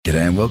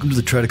G'day and welcome to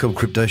the Trader Cobb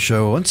Crypto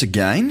Show once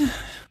again.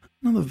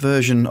 Another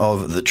version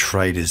of the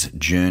Trader's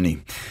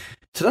Journey.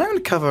 Today I'm going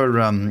to cover,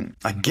 the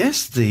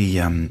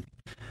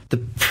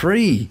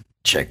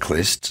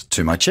pre-checklist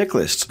to my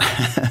checklist.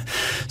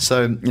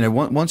 So,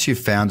 once you've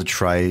found a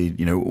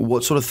trade,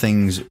 what sort of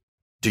things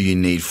do you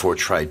need for a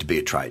trade to be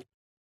a trade?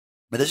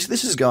 But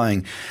this is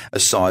going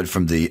aside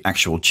from the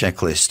actual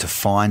checklist to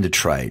find a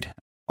trade.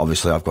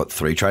 Obviously, I've got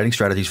 3 trading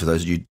strategies. For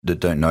those of you that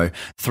don't know,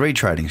 3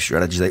 trading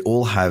strategies. They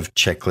all have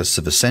checklists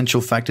of essential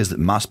factors that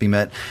must be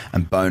met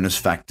and bonus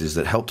factors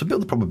that help to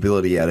build the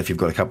probability out if you've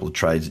got a couple of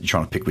trades that you're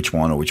trying to pick which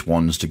one or which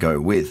ones to go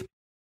with.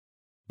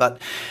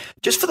 But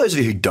just for those of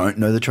you who don't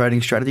know the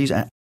trading strategies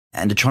and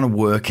are trying to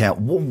work out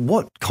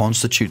what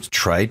constitutes a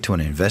trade to an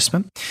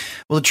investment,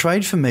 well, a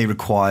trade for me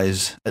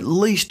requires at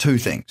least 2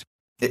 things.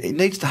 It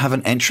needs to have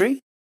an entry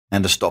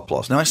and a stop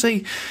loss. Now, I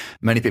see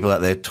many people out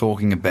there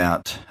talking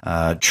about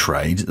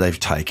trades that they've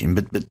taken,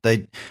 but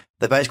they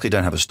basically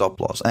don't have a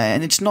stop loss.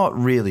 And it's not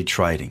really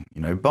trading.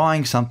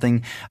 Buying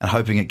something and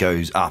hoping it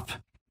goes up,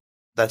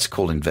 that's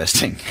called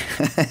investing,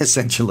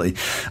 essentially.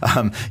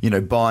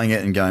 Buying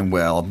it and going,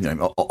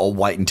 I'll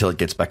wait until it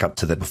gets back up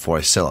to there before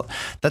I sell it.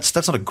 That's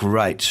not a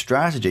great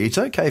strategy. It's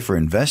okay for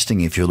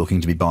investing if you're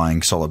looking to be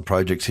buying solid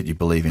projects that you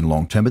believe in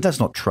long term, but that's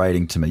not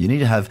trading to me. You need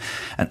to have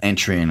an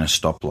entry and a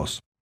stop loss.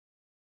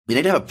 You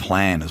need to have a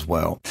plan as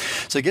well.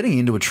 So getting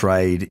into a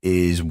trade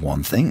is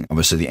one thing.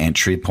 Obviously, the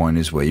entry point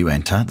is where you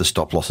enter. The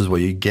stop loss is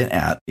where you get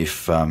out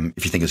if you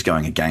think it's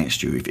going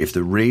against you. If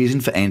the reason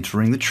for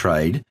entering the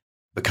trade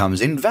becomes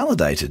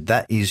invalidated,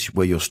 that is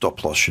where your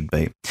stop loss should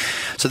be.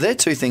 So there are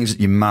 2 things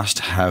that you must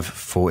have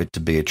for it to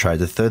be a trade.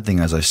 The third thing,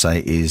 as I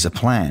say, is a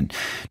plan.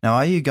 Now,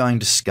 are you going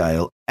to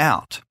scale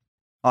out,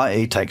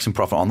 i.e. take some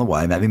profit on the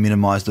way, maybe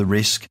minimize the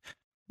risk,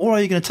 or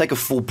are you going to take a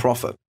full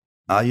profit?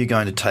 Are you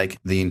going to take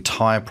the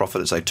entire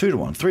profit at, say, 2 to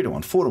 1, 3 to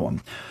 1, 4 to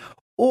 1?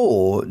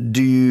 Or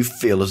do you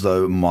feel as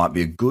though it might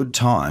be a good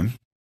time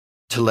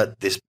to let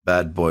this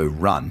bad boy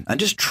run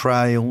and just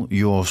trail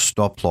your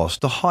stop loss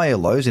to higher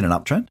lows in an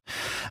uptrend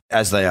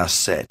as they are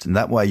set? And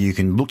that way you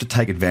can look to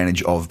take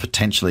advantage of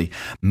potentially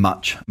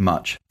much,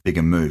 much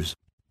bigger moves.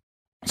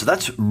 So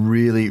that's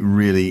really,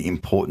 really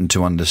important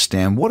to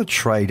understand what a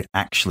trade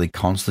actually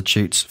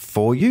constitutes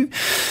for you,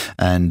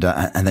 and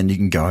then you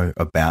can go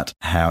about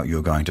how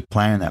you're going to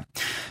plan that.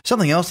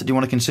 Something else that you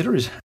want to consider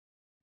is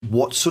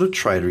what sort of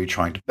trader are you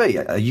trying to be?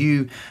 Are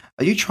you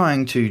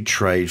trying to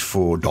trade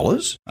for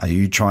dollars? Are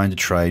you trying to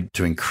trade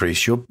to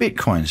increase your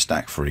Bitcoin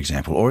stack, for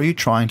example, or are you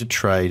trading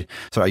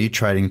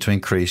to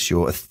increase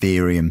your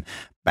Ethereum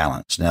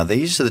balance? Now,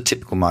 these are the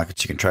typical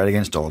markets you can trade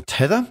against: dollar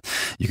tether.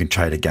 You can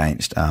trade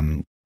against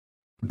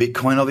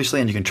Bitcoin, obviously,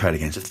 and you can trade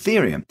against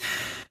Ethereum.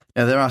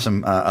 Now, there are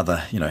some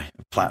other,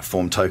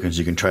 platform tokens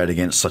you can trade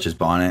against, such as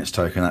Binance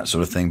token, that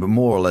sort of thing. But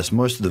more or less,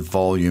 most of the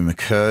volume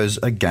occurs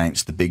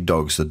against the big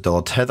dogs, the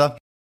dollar tether,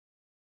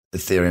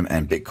 Ethereum,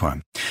 and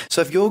Bitcoin.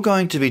 So if you're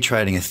going to be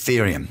trading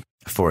Ethereum,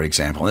 for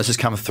example, and this has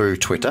come through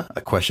Twitter,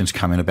 a question's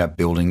come in about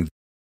building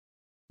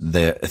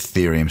their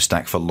Ethereum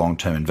stack for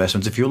long-term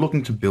investments. If you're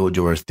looking to build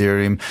your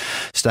Ethereum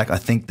stack, I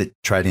think that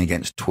trading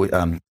against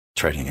Ethereum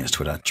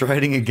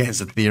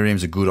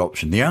is a good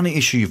option. The only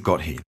issue you've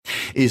got here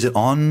is that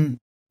on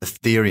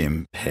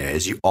Ethereum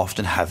pairs, you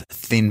often have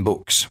thin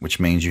books, which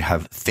means you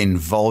have thin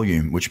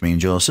volume, which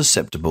means you're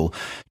susceptible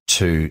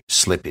to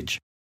slippage.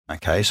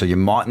 Okay, so you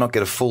might not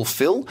get a full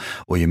fill,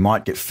 or you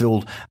might get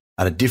filled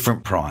at a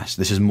different price.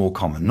 This is more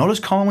common. Not as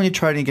common when you're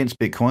trading against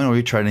Bitcoin or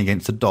you're trading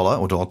against the dollar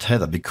or dollar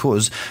tether,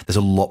 because there's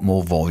a lot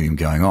more volume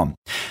going on.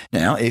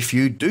 Now, if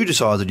you do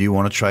decide that you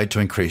want to trade to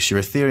increase your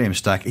Ethereum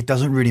stack, it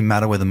doesn't really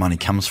matter where the money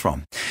comes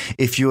from.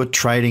 If you're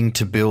trading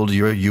to build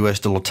your US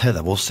dollar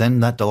tether, well,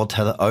 send that dollar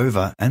tether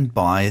over and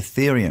buy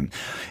Ethereum.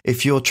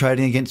 If you're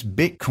trading against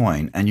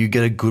Bitcoin and you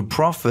get a good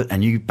profit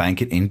and you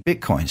bank it in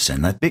Bitcoin,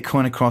 send that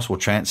Bitcoin across, we'll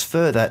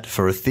transfer that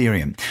for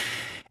Ethereum.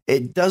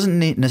 It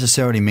doesn't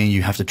necessarily mean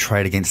you have to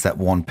trade against that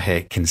one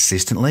pair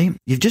consistently.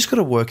 You've just got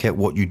to work out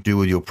what you do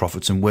with your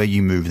profits and where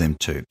you move them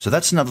to. So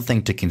that's another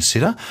thing to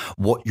consider,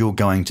 what you're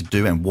going to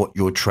do and what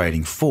you're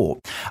trading for.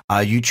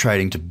 Are you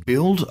trading to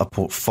build a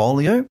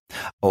portfolio,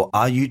 or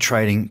are you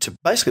trading to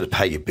basically to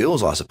pay your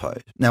bills, I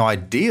suppose? Now,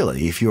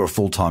 ideally, if you're a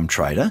full-time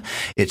trader,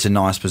 it's a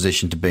nice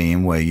position to be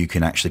in where you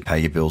can actually pay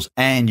your bills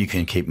and you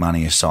can keep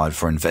money aside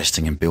for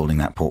investing and building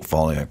that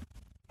portfolio.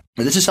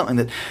 But this is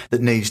something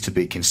that needs to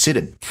be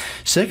considered.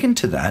 Second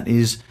to that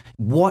is,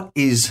 what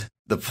is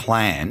the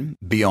plan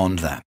beyond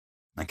that?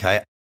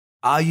 Okay.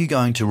 Are you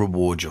going to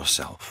reward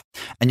yourself?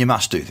 And you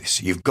must do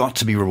this. You've got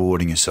to be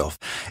rewarding yourself.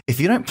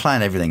 If you don't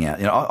plan everything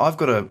out,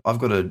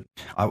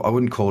 I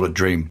wouldn't call it a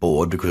dream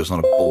board, because it's not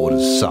a board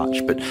as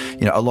such, but,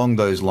 along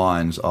those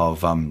lines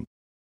of,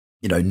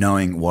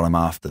 knowing what I'm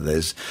after.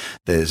 There's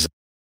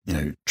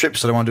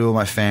trips that I want to do with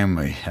my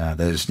family.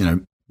 There's,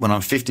 when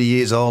I'm 50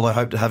 years old, I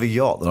hope to have a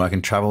yacht that I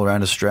can travel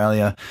around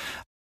Australia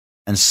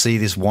and see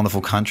this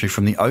wonderful country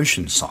from the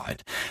ocean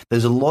side.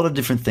 There's a lot of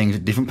different things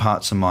at different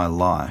parts of my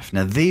life.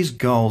 Now, these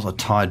goals are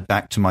tied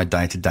back to my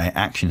day-to-day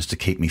actions to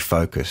keep me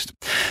focused.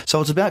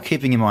 So it's about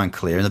keeping your mind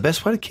clear. And the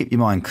best way to keep your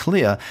mind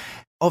clear,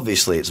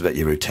 obviously, it's about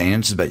your routine.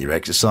 It's about your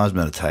exercise,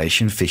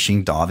 meditation,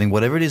 fishing, diving,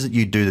 whatever it is that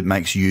you do that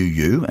makes you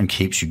you and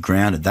keeps you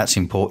grounded. That's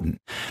important.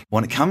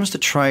 When it comes to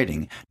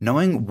trading,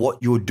 knowing what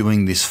you're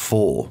doing this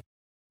for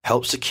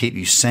helps to keep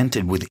you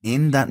centered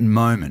within that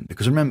moment.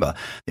 Because remember,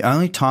 the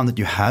only time that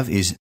you have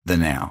is the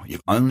now.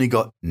 You've only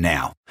got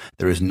now.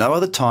 There is no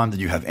other time that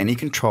you have any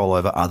control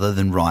over other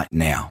than right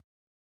now.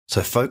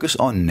 So focus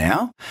on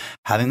now.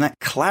 Having that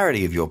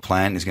clarity of your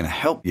plan is going to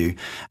help you.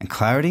 And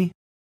clarity,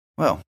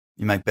 well,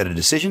 you make better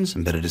decisions,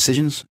 and better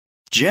decisions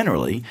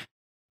generally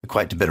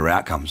equate to better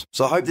outcomes.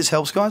 So I hope this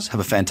helps, guys. Have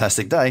a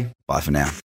fantastic day. Bye for now.